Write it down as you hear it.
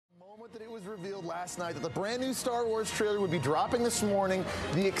That it was revealed last night that the brand new Star Wars trailer would be dropping this morning.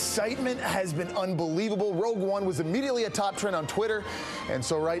 The excitement has been unbelievable. Rogue One was immediately a top trend on Twitter. And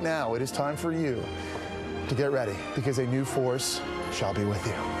so right now, it is time for you to get ready, because a new force shall be with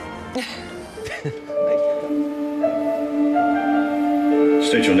you.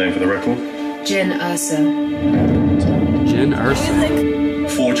 State your name for the record. Jyn Erso. Jyn Erso.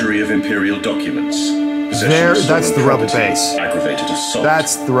 Forgery of Imperial documents. That's the rebel base. Aggravated assault.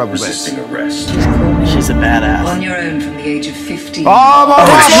 That's the rebel base. Resisting arrest. She's a badass. On your own from the age of 15. Oh,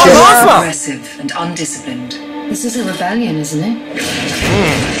 Aggressive and undisciplined. This is a rebellion, isn't it?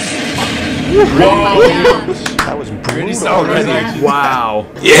 Whoa! That was brutal. Already. Wow.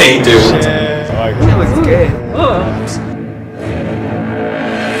 Yeah, you do. She looks good.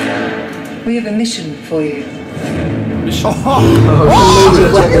 We have a mission for you. Oh.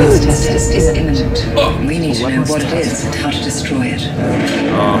 The test is imminent. We need to know what it is and how to destroy it.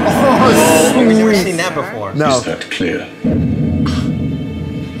 We've never seen that before. No. Is that clear?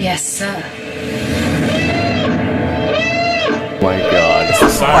 Yes, sir. Oh my god.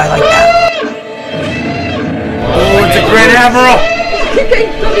 Oh, I like that. Oh, it's a Grand Admiral! Keep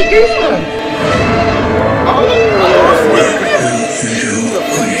getting bloody goosebumps.